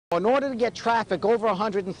In order to get traffic over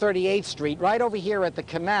 138th Street, right over here at the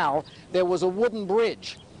canal, there was a wooden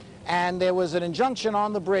bridge. And there was an injunction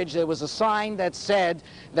on the bridge. There was a sign that said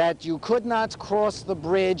that you could not cross the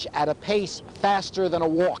bridge at a pace faster than a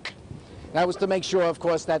walk. That was to make sure, of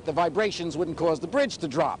course, that the vibrations wouldn't cause the bridge to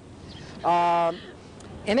drop.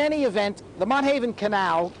 In any event, the Mott Haven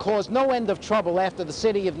Canal caused no end of trouble after the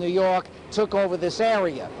city of New York took over this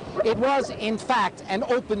area. It was, in fact, an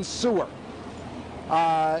open sewer.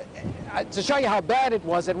 To show you how bad it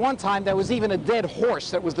was, at one time there was even a dead horse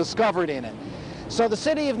that was discovered in it. So the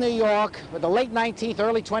city of New York, with the late 19th,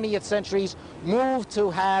 early 20th centuries, moved to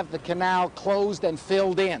have the canal closed and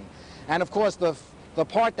filled in. And of course, the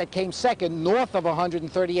part that came second, north of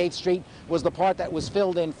 138th Street, was the part that was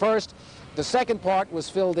filled in first. The second part was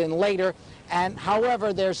filled in later. And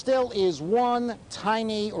however, there still is one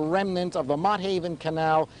tiny remnant of the Mott Haven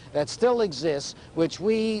Canal that still exists, which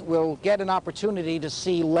we will get an opportunity to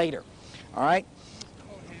see later. All right?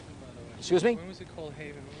 Excuse me? When was it called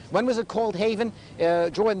Haven? When was it called Haven?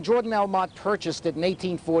 Jordan L. Mott purchased it in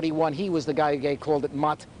 1841. He was the guy who called it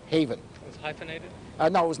Mott Haven. It was hyphenated?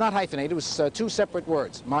 No, it was not hyphenated. It was two separate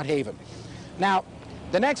words, Mott Haven. Now,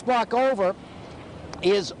 the next block over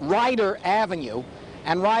is Ryder Avenue.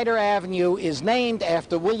 And Ryder Avenue is named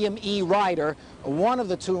after William E. Ryder, one of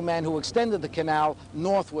the two men who extended the canal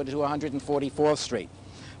northward to 144th Street.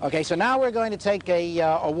 Okay, so now we're going to take a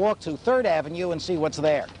walk to 3rd Avenue and see what's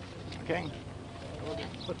there. Okay?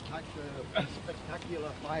 Spectacular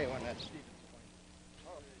fire on that street.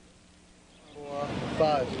 4,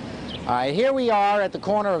 5. All right, here we are at the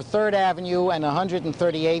corner of 3rd Avenue and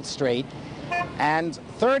 138th Street. And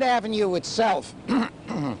 3rd Avenue itself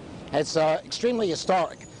it's extremely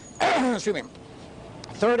historic. Excuse me.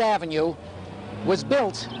 3rd Avenue was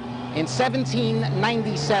built in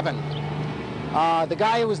 1797. The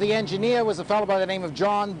guy who was the engineer was a fellow by the name of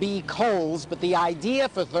John B. Coles, but the idea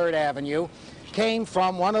for 3rd Avenue came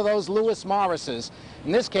from one of those Lewis Morrises.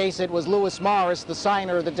 In this case, it was Lewis Morris, the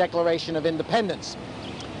signer of the Declaration of Independence.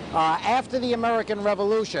 After the American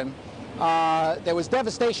Revolution, there was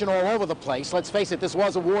devastation all over the place. Let's face it, this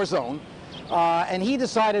was a war zone. And he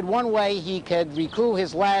decided one way he could recoup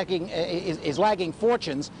his lagging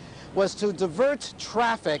fortunes was to divert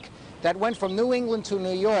traffic that went from New England to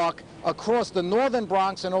New York across the northern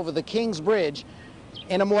Bronx and over the King's Bridge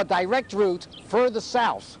in a more direct route further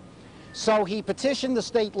south. So he petitioned the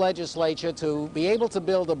state legislature to be able to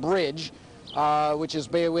build a bridge, which is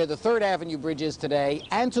where the 3rd Avenue Bridge is today,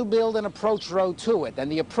 and to build an approach road to it.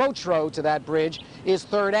 And the approach road to that bridge is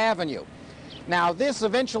 3rd Avenue. Now, this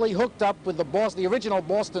eventually hooked up with the original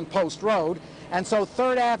Boston Post Road, and so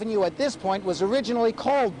 3rd Avenue at this point was originally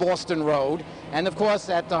called Boston Road, and of course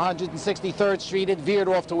at 163rd Street it veered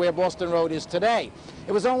off to where Boston Road is today.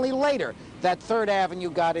 It was only later that 3rd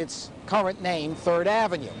Avenue got its current name, 3rd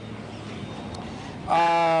Avenue.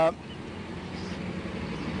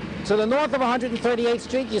 To the north of 138th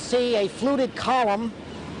Street you see a fluted column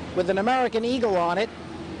with an American eagle on it.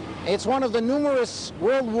 It's one of the numerous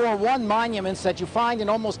World War I monuments that you find in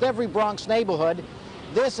almost every Bronx neighborhood.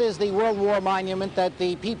 This is the World War monument that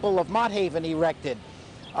the people of Mott Haven erected.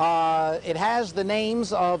 It has the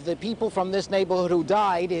names of the people from this neighborhood who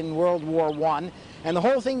died in World War I, and the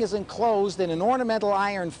whole thing is enclosed in an ornamental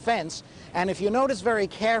iron fence. And if you notice very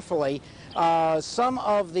carefully, some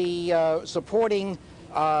of the supporting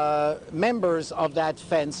members of that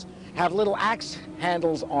fence have little axe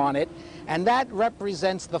handles on it, and that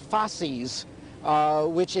represents the fasces,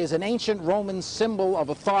 which is an ancient Roman symbol of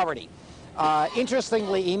authority.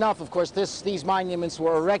 Interestingly enough, of course, these monuments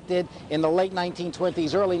were erected in the late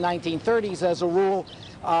 1920s, early 1930s as a rule,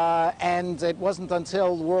 and it wasn't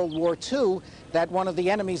until World War II that one of the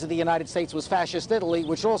enemies of the United States was Fascist Italy,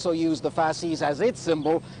 which also used the fasces as its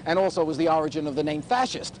symbol and also was the origin of the name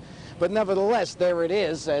fascist. But nevertheless, there it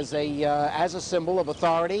is as a symbol of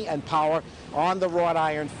authority and power on the wrought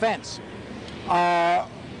iron fence.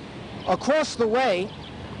 Across the way,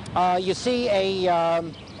 you see a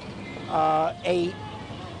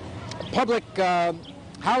public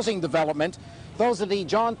housing development. Those are the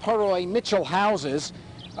John Purroy Mitchell houses.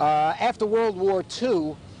 After World War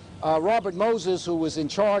II, Robert Moses, who was in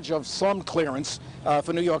charge of slum clearance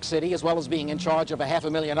for New York City, as well as being in charge of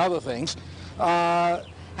 500,000 other things,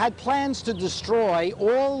 had plans to destroy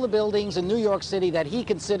all the buildings in New York City that he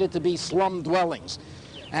considered to be slum dwellings.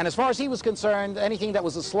 And as far as he was concerned, anything that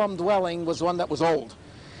was a slum dwelling was one that was old.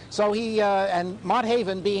 So he, and Mott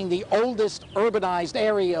Haven being the oldest urbanized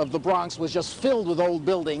area of the Bronx, was just filled with old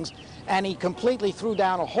buildings, and he completely threw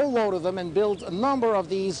down a whole load of them and built a number of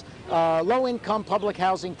these low-income public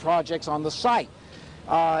housing projects on the site.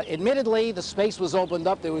 Admittedly, the space was opened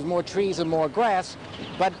up, there was more trees and more grass,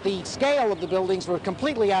 but the scale of the buildings were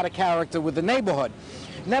completely out of character with the neighborhood.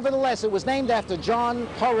 Nevertheless, it was named after John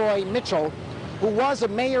Poroy Mitchell, who was a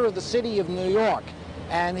mayor of the city of New York,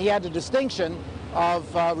 and he had the distinction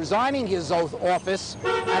of resigning his office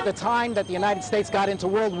at the time that the United States got into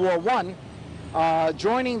World War I,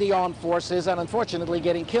 joining the armed forces and unfortunately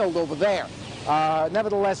getting killed over there.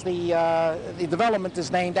 Nevertheless, the development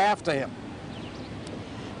is named after him.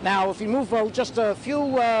 Now, if you move just a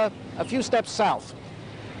few steps south.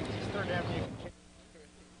 3rd Avenue.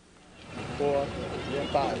 4,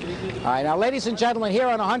 5. All right, now, ladies and gentlemen, here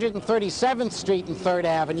on 137th Street and 3rd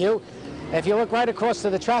Avenue, if you look right across to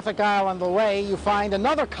the traffic aisle on the way, you find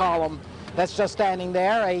another column that's just standing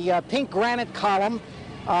there, a pink granite column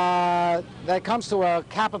that comes to a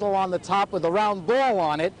capital on the top with a round ball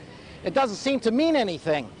on it. It doesn't seem to mean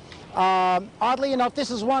anything. Oddly enough, this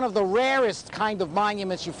is one of the rarest kind of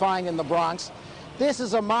monuments you find in the Bronx. This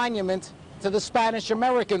is a monument to the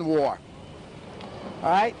Spanish-American War. All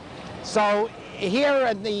right? So here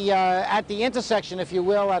at the intersection, if you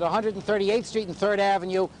will, at 138th Street and 3rd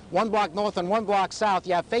Avenue, 1 block north and 1 block south,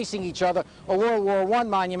 you have facing each other a World War I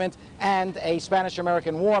monument and a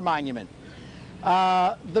Spanish-American War monument.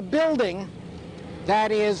 The building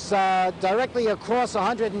that is directly across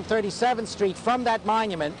 137th Street from that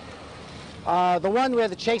monument, the one where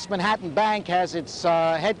the Chase Manhattan Bank has its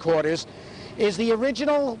headquarters, is the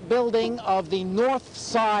original building of the North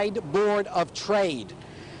Side Board of Trade.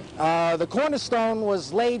 The cornerstone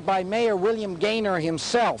was laid by Mayor William Gaynor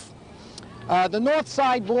himself. The North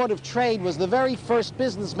Side Board of Trade was the very first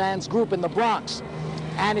businessman's group in the Bronx,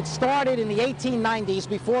 and it started in the 1890s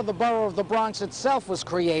before the borough of the Bronx itself was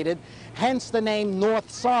created, hence the name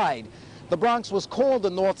North Side. The Bronx was called the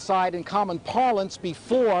North Side in common parlance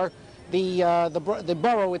before the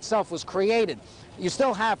borough itself was created. You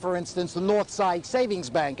still have, for instance, the North Side Savings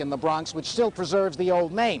Bank in the Bronx, which still preserves the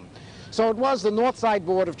old name. So it was the North Side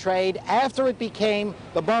Board of Trade. After it became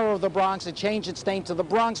the Borough of the Bronx, it changed its name to the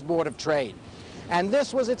Bronx Board of Trade. And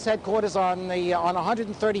this was its headquarters on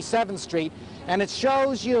 137th Street. And it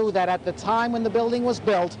shows you that at the time when the building was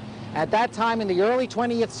built, at that time in the early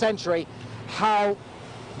 20th century, how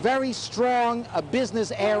very strong a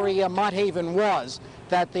business area Mott Haven was,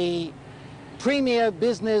 that the premier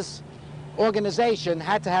business organization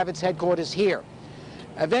had to have its headquarters here.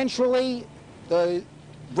 Eventually, the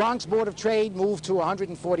Bronx Board of Trade moved to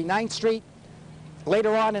 149th Street.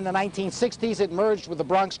 Later on in the 1960s, it merged with the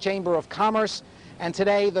Bronx Chamber of Commerce, and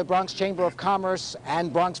today the Bronx Chamber of Commerce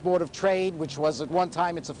and Bronx Board of Trade, which was at one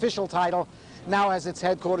time its official title, now has its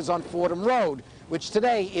headquarters on Fordham Road, which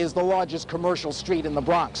today is the largest commercial street in the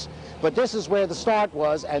Bronx. But this is where the start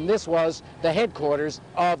was, and this was the headquarters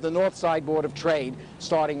of the North Side Board of Trade,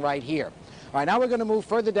 starting right here. All right, now we're going to move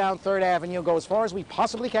further down 3rd Avenue, go as far as we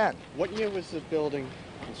possibly can. What year was this building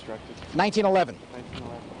constructed? 1911.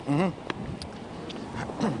 1911. Mm-hmm.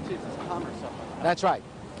 It's commerce up on That's right.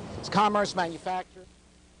 It's commerce, manufacture.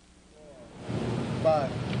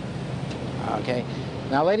 5. Okay.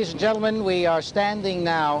 Now, ladies and gentlemen, we are standing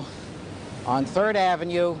now on 3rd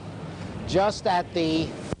Avenue, just at the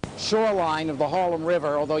shoreline of the Harlem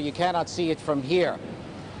River, although you cannot see it from here.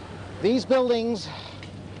 These buildings,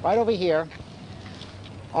 right over here,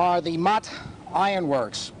 are the Mott Iron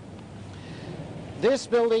Works. This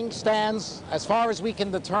building stands, as far as we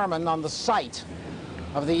can determine, on the site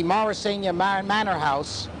of the Morrisania Manor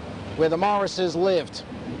House, where the Morrises lived.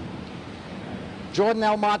 Jordan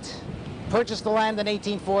L. Mott purchased the land in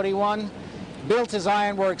 1841, built his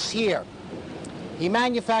ironworks here. He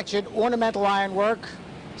manufactured ornamental ironwork,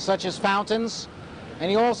 such as fountains, and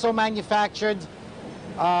he also manufactured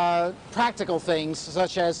practical things,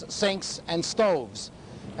 such as sinks and stoves.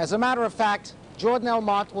 As a matter of fact, Jordan L.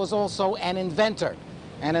 Mott was also an inventor,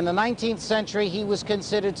 and in the 19th century, he was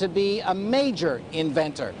considered to be a major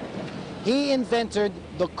inventor. He invented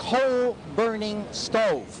the coal-burning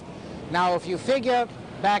stove. Now, if you figure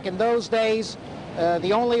back in those days,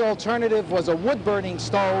 the only alternative was a wood-burning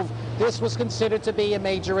stove. This was considered to be a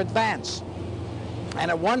major advance.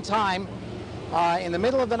 And at one time, in the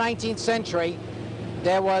middle of the 19th century,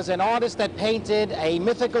 there was an artist that painted a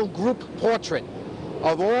mythical group portrait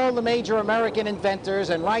of all the major American inventors,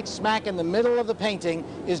 and right smack in the middle of the painting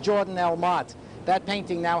is Jordan L. Mott. That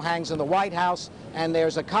painting now hangs in the White House, and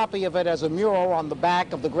there's a copy of it as a mural on the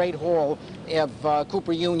back of the Great Hall of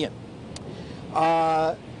Cooper Union.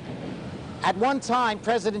 At one time,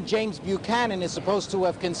 President James Buchanan is supposed to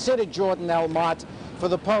have considered Jordan L. Mott for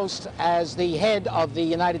the post as the head of the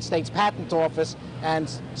United States Patent Office, and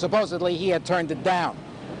supposedly he had turned it down.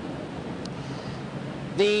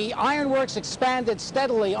 The ironworks expanded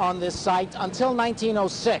steadily on this site until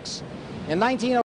 1906. In 1906,